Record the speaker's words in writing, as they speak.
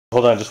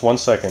Hold on, just 1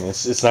 second.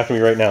 It's not gonna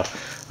be right now.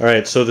 All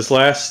right. So this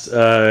last,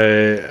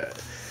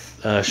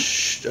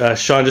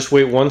 Sean, just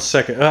wait 1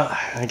 second.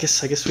 I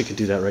guess we could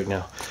do that right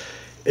now.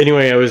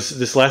 Anyway,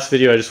 this last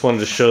video. I just wanted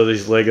to show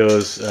these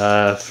Legos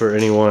for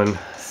anyone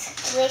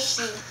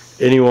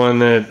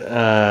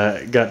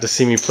that got to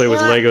see me play with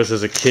Legos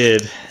as a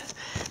kid.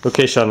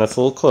 Okay, Sean, that's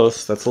a little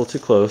close. That's a little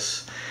too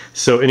close.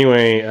 So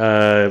anyway,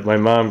 my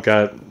mom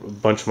got a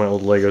bunch of my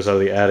old Legos out of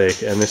the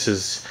attic, and this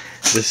is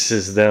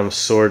them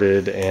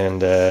sorted.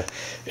 And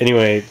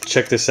anyway,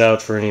 check this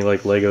out for any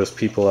like Legos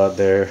people out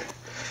there.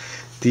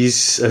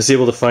 These I was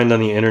able to find on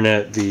the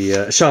internet.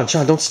 The Sean,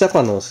 don't step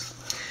on those.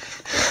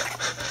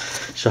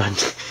 Sean,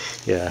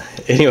 yeah.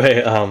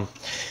 Anyway,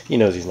 he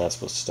knows he's not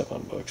supposed to step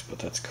on books, but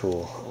that's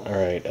cool. All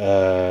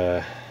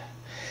right.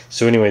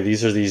 So anyway,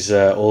 these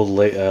are old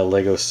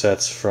Lego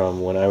sets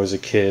from when I was a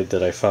kid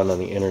that I found on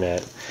the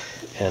internet,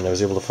 and I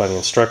was able to find the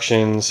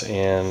instructions,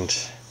 and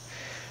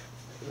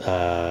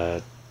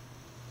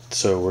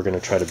so we're going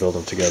to try to build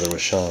them together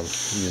with Sean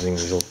using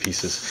these old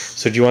pieces.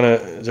 So do you want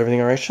to, is everything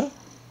all right, Sean?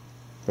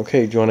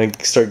 Okay, do you want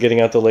to start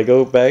getting out the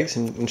Lego bags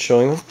and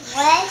showing them?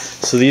 What?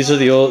 So these are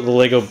the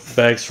Lego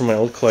bags from my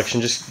old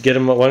collection. Just get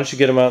them, why don't you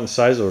get them out in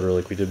size order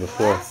like we did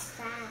before?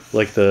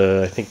 Like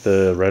I think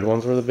the red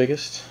ones were the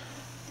biggest.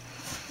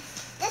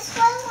 This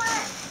one?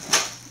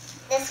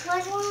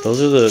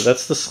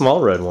 That's the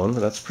small red one, but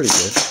that's pretty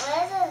good.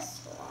 What is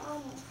this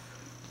one?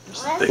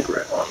 There's the big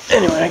red one.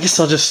 Anyway, I guess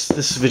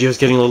this video is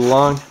getting a little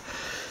long.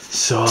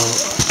 So,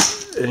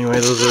 anyway,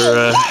 those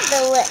are,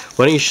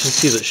 why don't you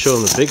show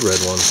them the big red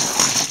one?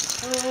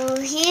 Oh,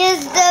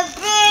 here's the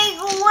big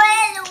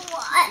red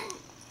one.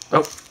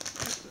 Oh.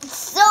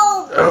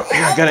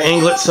 Here, I gotta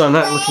angle it so I'm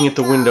not looking at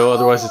the window,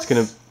 otherwise it's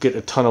gonna get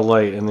a ton of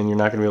light and then you're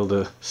not gonna be able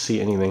to see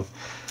anything.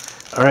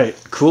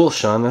 Alright, cool,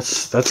 Sean,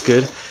 that's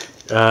good.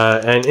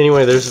 And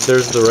anyway, there's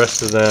the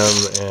rest of them,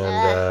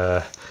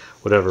 and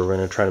whatever, we're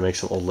gonna try to make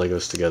some old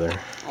Legos together.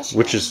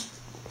 Which is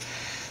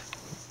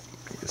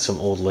some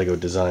old Lego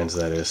designs,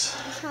 that is.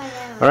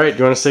 Alright, do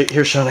you wanna say,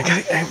 here Sean, I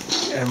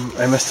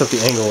messed up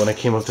the angle when I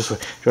came up this way.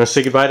 Do you wanna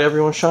say goodbye to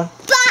everyone, Sean?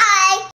 Bye!